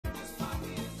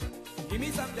Give me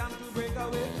some jam to break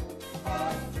away.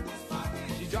 Oh, this party.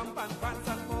 She jump and prance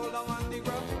and fall down on the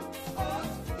ground. Oh,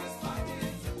 this party.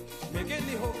 Making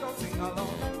the whole crowd sing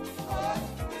along. Oh,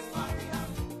 this party.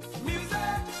 Music.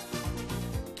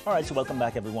 All right, so welcome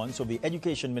back, everyone. So the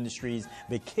Education Ministry's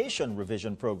Vacation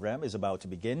Revision Program is about to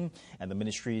begin, and the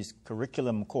ministry's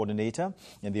curriculum coordinator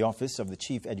in the Office of the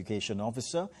Chief Education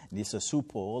Officer, Nisa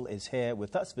Suepaul, is here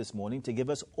with us this morning to give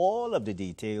us all of the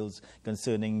details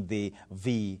concerning the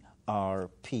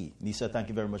VRP. Nisa, thank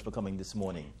you very much for coming this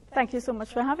morning. Thank you so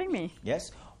much for having me.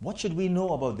 Yes. What should we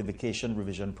know about the Vacation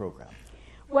Revision Program?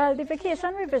 Well, the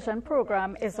Vacation Revision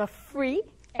Program is a free,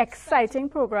 exciting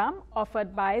program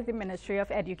offered by the Ministry of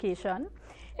Education.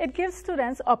 It gives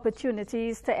students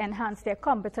opportunities to enhance their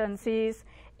competencies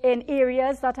in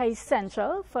areas that are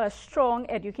essential for a strong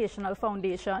educational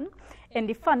foundation in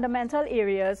the fundamental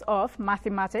areas of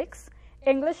mathematics,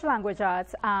 English language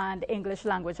arts, and English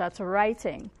language arts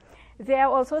writing. There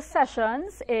are also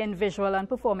sessions in visual and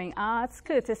performing arts,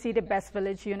 courtesy the Best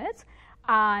Village unit,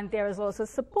 and there is also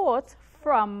support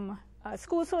from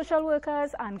school social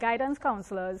workers and guidance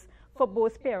counselors for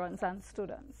both parents and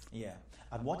students. Yeah.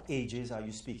 At what ages are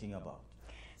you speaking about?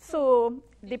 So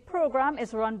the program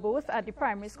is run both at the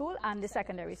primary school and the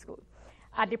secondary school.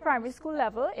 At the primary school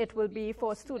level, it will be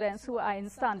for students who are in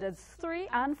standards 3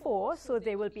 and 4, so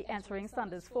they will be entering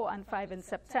standards 4 and 5 in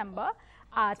September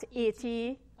at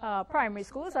 80 primary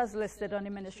schools as listed on the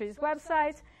ministry's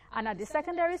website. And at the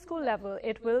secondary school level,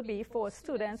 it will be for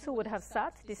students who would have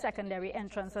sat the secondary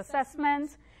entrance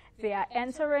assessment. They are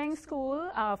entering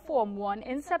school Form 1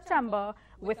 in September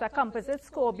with a composite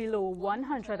score below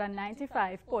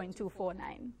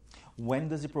 195.249. When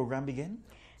does the program begin?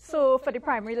 So for the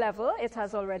primary level, it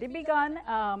has already begun.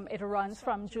 It runs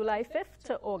from July 5th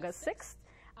to August 6th.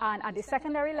 And at the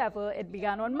secondary level, it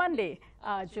began on Monday,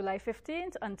 July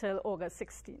 15th until August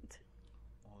 16th.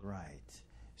 All right.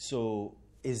 So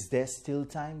is there still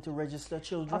time to register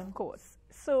children? Of course.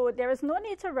 So there is no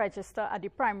need to register at the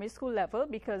primary school level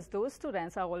because those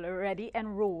students are already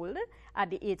enrolled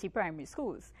at the 80 primary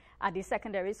schools. At the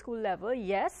secondary school level,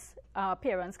 yes,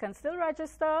 parents can still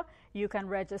register. You can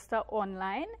register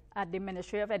online at the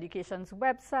Ministry of Education's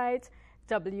website,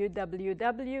 www.moe.gov.tt,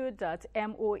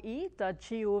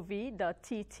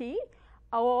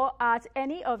 or at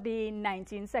any of the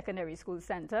 19 secondary school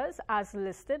centers as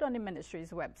listed on the ministry's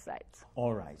website.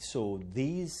 All right, so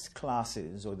these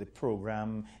classes or the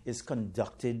program is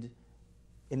conducted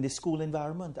in the school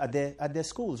environment, at their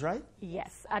schools, right?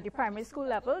 Yes, at the primary school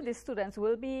level, the students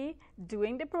will be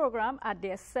doing the program at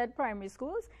their said primary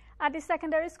schools. At the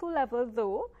secondary school level,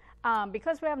 though,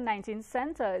 because we have 19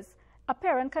 centers, a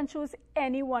parent can choose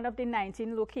any one of the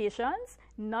 19 locations,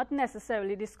 not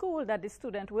necessarily the school that the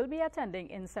student will be attending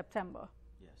in September.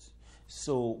 Yes.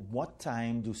 So what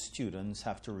time do students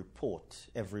have to report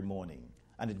every morning?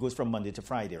 And it goes from Monday to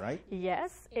Friday, right?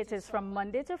 Yes, it is from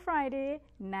Monday to Friday,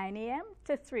 9 a.m.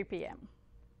 to 3 p.m.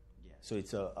 Yeah. So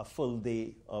it's a full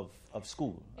day of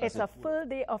school? It's a full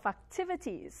day of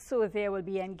activities. So there will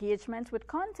be engagement with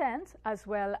content as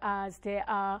well as there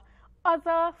are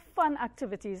other fun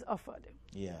activities offered.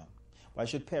 Yeah. Why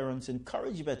should parents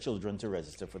encourage their children to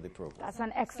register for the program? That's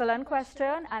an excellent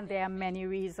question, and there are many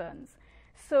reasons.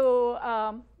 So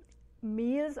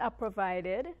meals are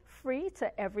provided free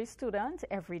to every student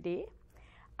every day.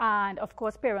 And of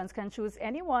course, parents can choose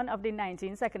any one of the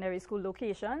 19 secondary school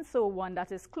locations, so one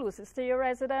that is closest to your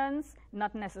residence,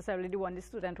 not necessarily the one the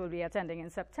student will be attending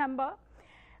in September.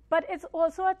 But it's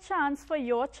also a chance for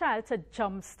your child to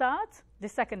jumpstart the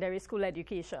secondary school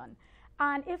education.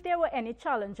 And if there were any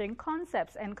challenging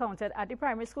concepts encountered at the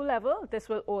primary school level, this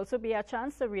will also be a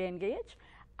chance to re-engage.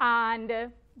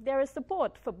 And there is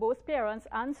support for both parents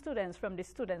and students from the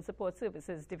Student Support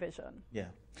Services Division. Yeah.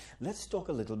 Let's talk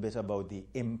a little bit about the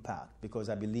impact, because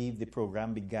I believe the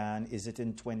program began, is it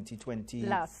in 2020?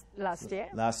 Last year.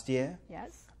 Last year?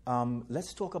 Yes.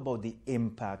 Let's talk about the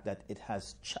impact that it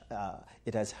has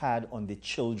had on the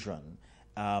children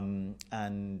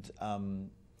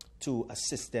to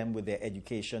assist them with their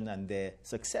education and their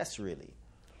success, really.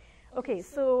 Okay,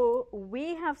 so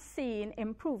we have seen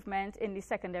improvement in the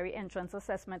secondary entrance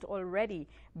assessment already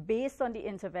based on the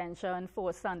intervention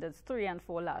for standards 3 and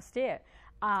 4 last year.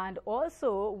 And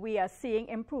also we are seeing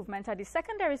improvement at the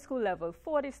secondary school level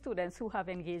for the students who have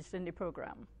engaged in the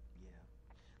program.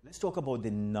 Let's talk about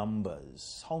the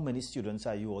numbers. How many students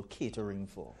are you all catering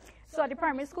for? So at the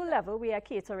primary school level, we are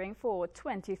catering for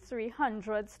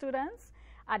 2,300 students.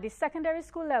 At the secondary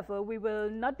school level, we will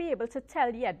not be able to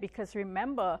tell yet because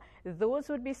remember, those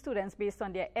would be students based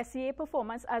on their SEA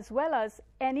performance as well as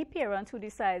any parent who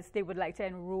decides they would like to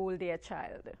enroll their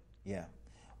child. Yeah.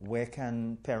 Where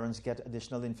can parents get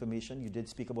additional information? You did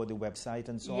speak about the website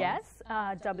and so on. Yes,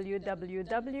 www.moe.gov.tt,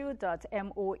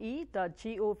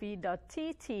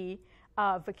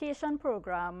 Vacation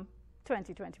Program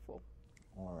 2024.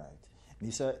 All right.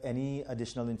 Nisa, any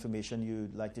additional information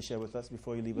you'd like to share with us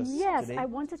before you leave us Yes, today? I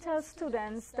want to tell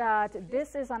students that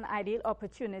this is an ideal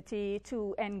opportunity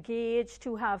to engage,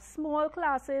 to have small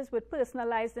classes with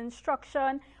personalized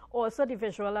instruction. Also, the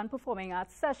visual and performing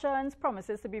arts sessions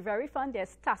promises to be very fun.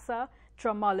 There's TASA,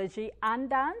 dramology, and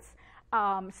dance.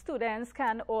 Students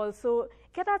can also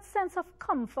get that sense of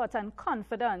comfort and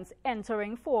confidence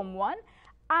entering Form 1.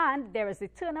 And there is the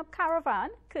Turn Up Caravan,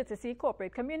 courtesy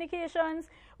Corporate Communications,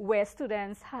 where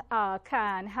students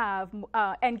can have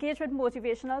engage with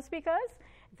motivational speakers.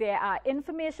 There are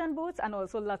information booths and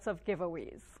also lots of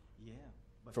giveaways. Yeah.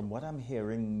 But from what I'm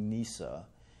hearing, Nisa,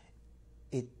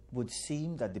 it would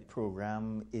seem that the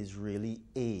program is really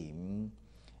aimed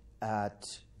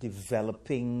at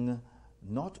developing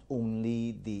not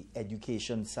only the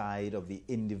education side of the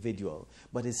individual,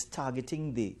 but is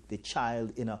targeting the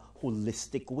child in a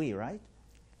holistic way, right?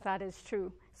 That is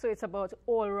true. So it's about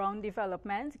all-round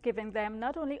development, giving them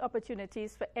not only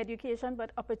opportunities for education,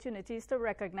 but opportunities to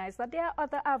recognize that there are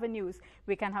other avenues.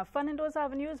 We can have fun in those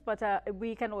avenues, but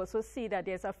we can also see that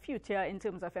there's a future in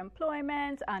terms of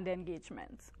employment and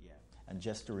engagement. Yeah. And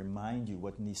just to remind you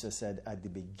what Nisa said at the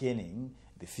beginning,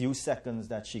 the few seconds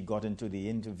that she got into the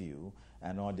interview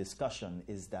and our discussion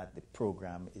is that the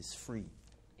program is free.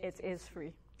 It is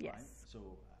free, yes. Right? So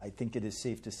I think it is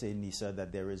safe to say, Nisa,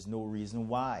 that there is no reason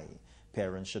why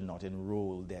parents should not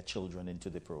enroll their children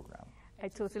into the program. I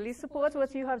totally support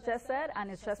what you have just said, and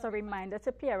it's just a reminder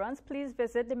to parents, please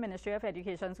visit the Ministry of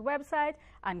Education's website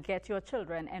and get your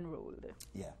children enrolled.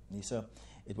 Yeah, Nisa,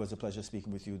 it was a pleasure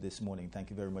speaking with you this morning.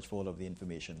 Thank you very much for all of the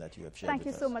information that you have shared with us.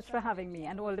 Thank you so much for having me,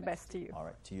 and all the best to you. All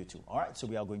right, to you too. All right, so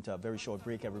we are going to a very short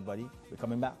break, everybody. We're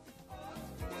coming back.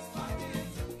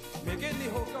 Making the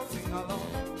whole crowd sing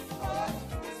along.